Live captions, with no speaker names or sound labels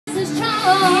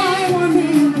heart. Oh,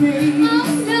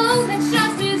 know that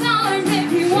just is ours.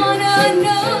 If you wanna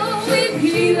know if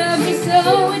he loves you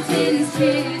so, it's in his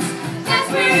kiss. That's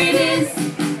where it is.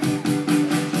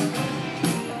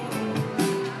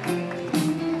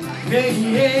 Hey,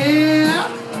 yeah.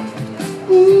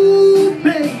 Ooh,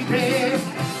 baby.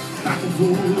 Like a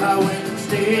fool, I went and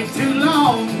stayed too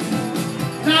long.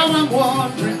 Now I'm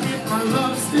wondering if my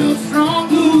love's still strong.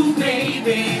 Ooh,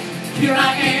 baby. Here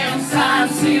I am,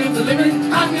 signed, sealed, delivered,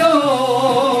 I'm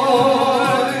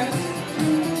yours.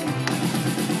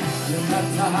 In that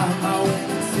time I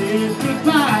went and said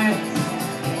goodbye.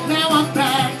 Now I'm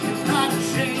back and not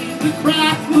ashamed to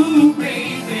cry. Ooh,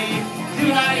 baby,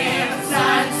 here I am,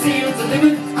 signed, sealed,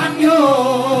 delivered, I'm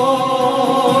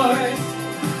yours.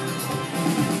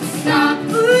 Stop.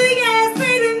 Ooh, yes,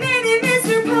 wait a minute,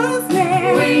 Mr.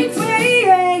 Postman. Wait.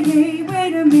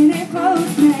 Wait a minute,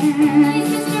 Postman. Please,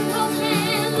 Mr.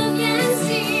 Postman, look and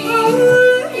see.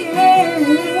 Ooh, yeah.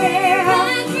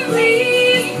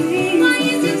 Please, Why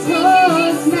is it taking me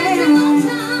such a long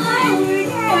time? Oh, Why did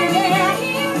I yeah.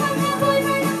 hear from that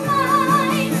boyfriend of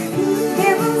mine?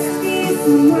 There must be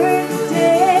some word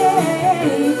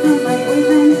today from my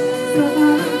boyfriend, so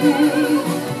far away.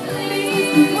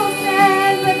 Mr.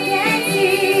 Postman, look and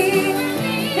see.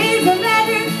 Here's a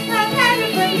letter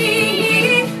for me.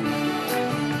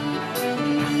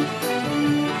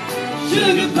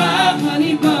 Sugar pie,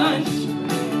 honey bunch,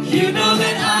 you know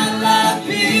that I love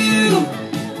you.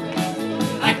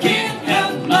 I can't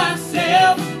help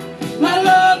myself, I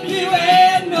love you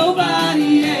and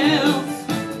nobody else.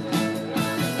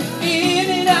 In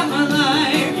and out my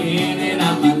life, in and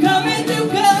out you come and you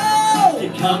go. You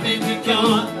come and you go,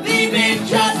 leaving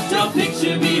just a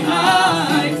picture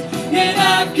behind. And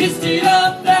I've kissed it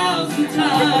 1,000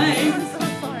 times.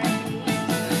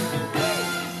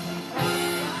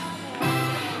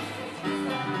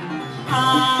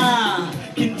 I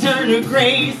can turn a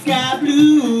gray sky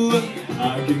blue.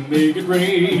 I can make it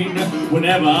rain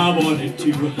whenever I want it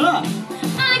to. Huh. I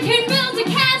can build a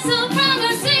castle from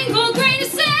a single grain of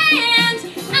sand.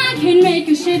 I can make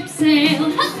a ship sail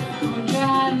on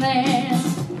dry land.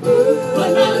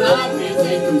 But my life is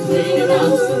incomplete and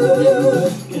I'm so blue.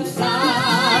 'Cause I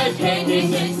can't get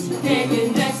next to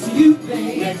you,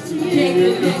 babe. Next to you. Can't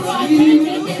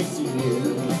get next to you.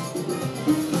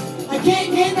 I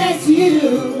can't get next to you.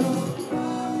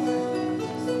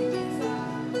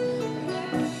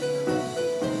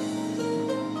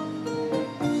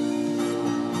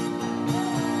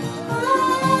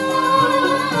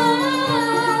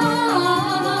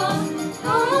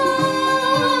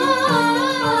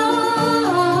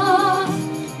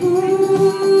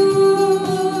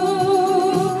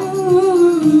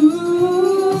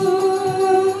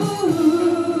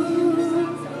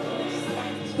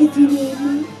 If you need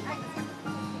me,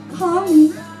 call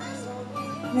me.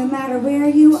 No matter where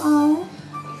you are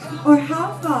or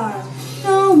how far.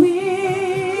 No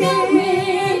wind, No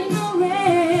wind, no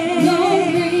rain, no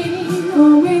rain,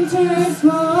 no winter's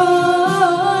fall.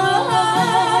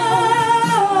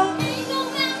 ain't no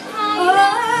mountain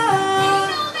high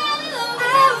enough, ain't no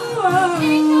valley low enough,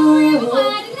 ain't no river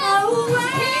wide enough to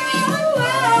carry me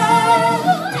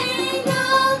through. Ain't no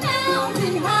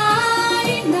mountain high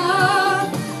enough,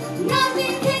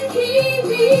 nothing can keep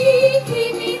me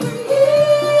from you.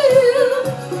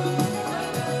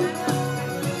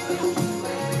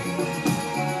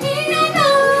 Ain't no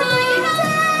mountain high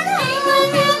enough, ain't no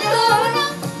valley low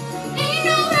enough, ain't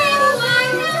no river wide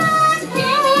enough to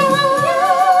carry me from you.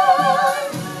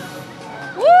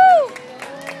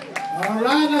 All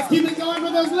right, let's keep it going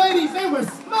with those ladies. They were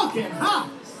smoking hot.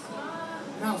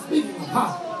 Now, speaking of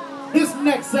hot, this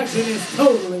next section is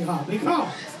totally hot because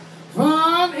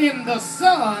fun in the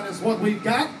sun is what we've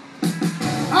got.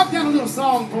 I've got a little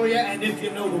song for you, and if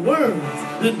you know the words,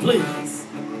 then please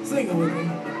sing it with me.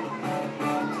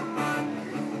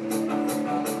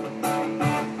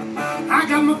 I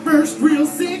got my first real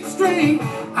six string.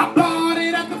 I bought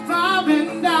it at the 5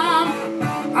 and dime.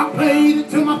 I played it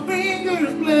till my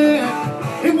fingers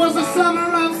bled. It was the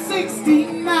summer of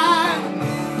 '69.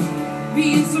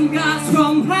 Me and some guys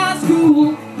from high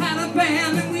school had a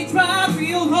band and we tried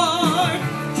real hard.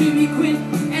 Jimmy quit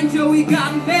and Joey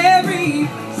got married.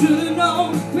 Should've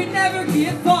known we'd never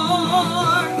get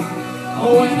far.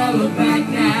 Oh, when I look back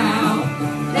now,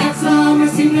 that summer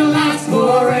seemed to last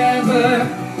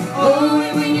forever. Oh,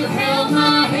 and when you held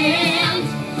my hand,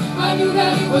 I knew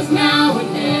that it was now or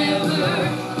never.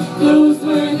 Those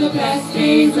were the best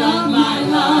days of my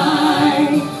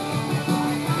life.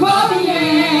 Oh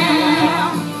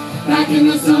yeah, back in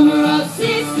the summer of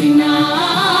 '69.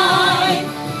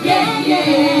 Yeah,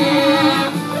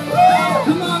 yeah.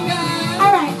 Come on, guys. I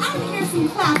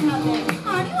rock out there. Come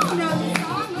on, you all know this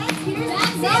song. Let's hear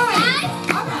that song.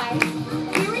 All right,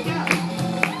 here we go.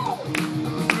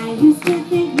 I used to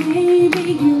think maybe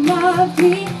you loved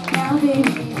me. Now,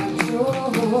 baby, I'm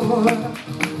sure.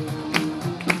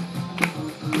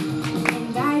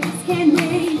 And I just can't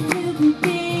wait till the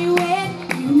day when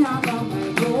you knock on my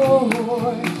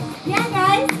door. Yeah,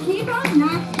 guys, keep on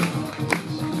knocking.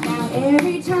 Now,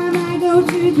 every time I go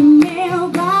to the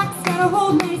mailbox, gotta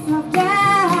hold myself down.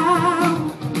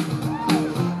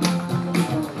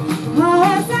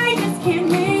 'Cause I just can't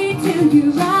wait till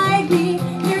you write me.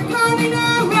 You're coming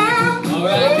around. All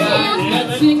right, guys,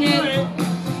 let's sing it.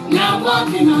 Now I'm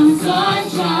walking on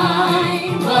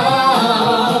sunshine.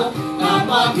 Whoa, I'm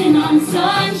walking on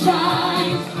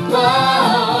sunshine.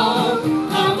 Whoa,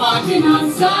 I'm walking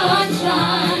on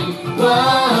sunshine.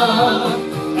 Whoa,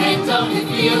 and don't it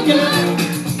feel good?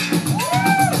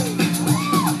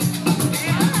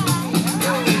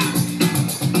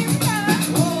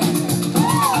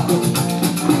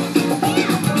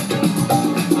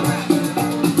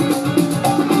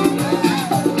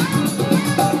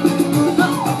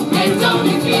 And don't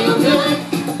it feel good?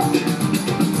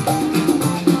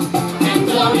 And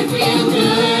don't it feel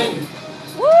good?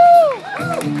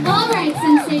 All right,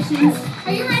 sensations.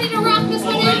 Are you ready to rock this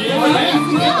one out?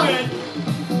 Let's go.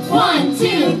 1,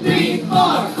 2, 3,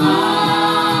 4.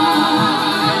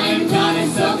 I'm gonna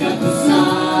soak up the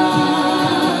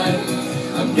sun.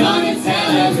 I'm gonna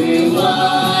tell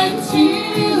everyone to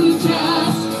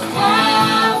just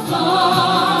have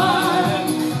fun.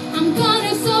 I'm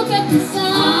gonna soak up the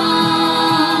sun.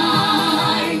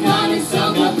 Gonna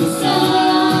soak up the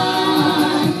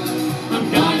sun. I'm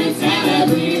gonna tell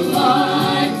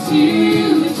everyone to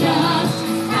just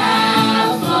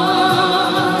have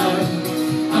fun.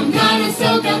 I'm gonna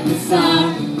soak up the sun.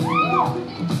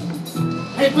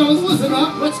 Hey fellas, listen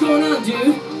up. What's going on,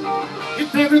 dude?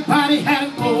 If everybody had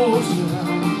an ocean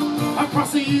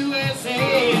across the USA,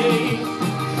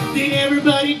 then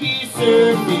everybody be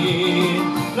surfing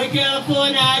like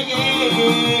California,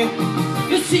 yeah.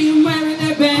 You see them wearing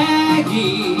their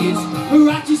baggies,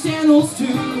 Huarachi sandals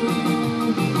too,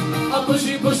 a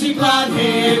bushy, bushy blonde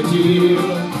hairdo,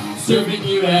 surfing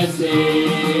USA.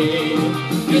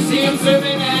 You see them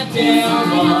surfing at Del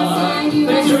Mar,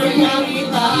 Ventura County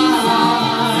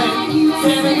Line,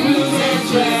 Santa Cruz and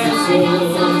Trestle,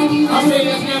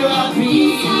 Australia's never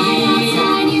beach,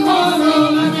 all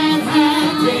over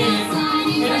Manhattan,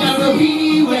 and down the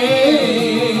Weedy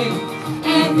Way.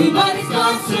 Everybody's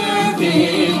gone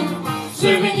surfing,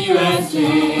 surfing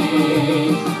USA.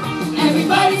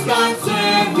 Everybody's gone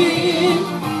surfing,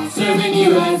 surfing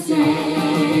USA.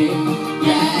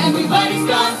 Yeah, everybody's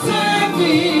gone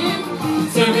surfing,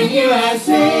 surfing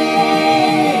USA.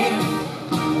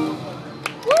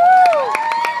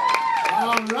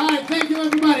 All right, thank you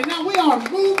everybody. Now we are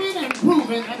moving and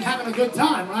grooving and having a good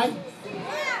time, right?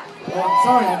 Oh, I'm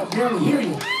sorry, I can barely hear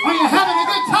you. Are you having a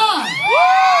good time?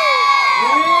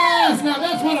 Yes, now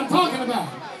that's what I'm talking about.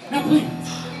 Now please,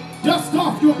 dust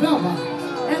off your belt line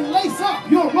and lace up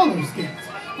your roller skates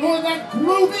for that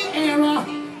groovy era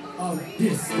of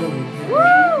disco.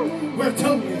 We're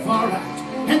totally far out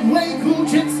and way cool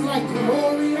chicks like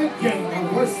Gloria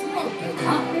Gaynor. We're smoking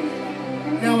hot.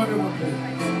 Now everyone please,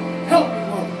 help me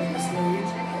welcome to the stage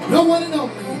the one and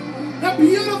only, the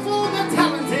beautiful, the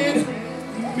talented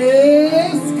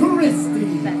Miss Christie.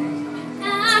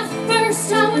 At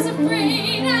first I was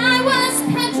afraid, I was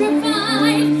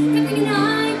petrified, kept thinking I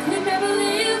could never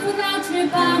live without you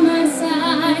by my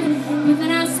side. But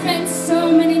then I spent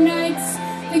so many nights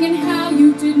thinking how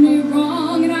you did me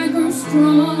wrong, and I grew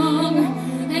strong,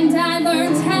 and I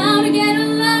learned how to get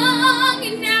along,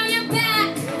 and now you're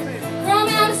back from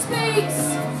outer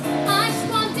space. I just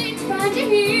walked in to find you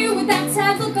here with that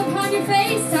sad look upon your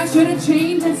face. I should have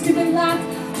changed that stupid lock,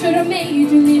 should have made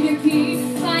you leave your key.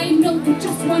 If I had known for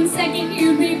just 1 second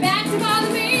you'd be back to bother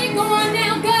me. Go on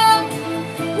now, go,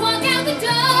 walk out the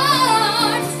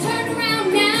door, just turn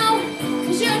around now,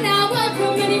 'cause you're not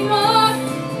welcome anymore.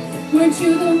 Weren't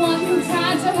you the one who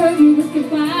tried to hurt me with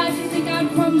goodbye? Did you think I'd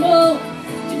crumble?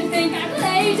 Did you think I'd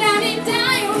lay down and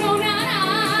die? Oh no, not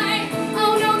I.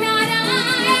 Oh no, not I.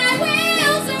 I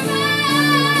will survive.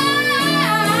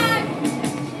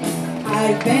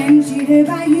 I've been cheated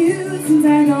by you since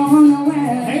I've gone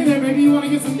away. Hey there, baby, you want to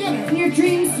get some dinner? In your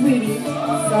dreams, sweetie.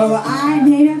 So I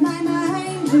made up my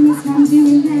mind when it's time to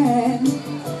end.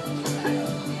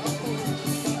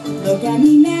 Look at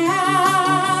me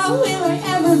now. Will I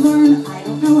ever learn? I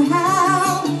don't know how.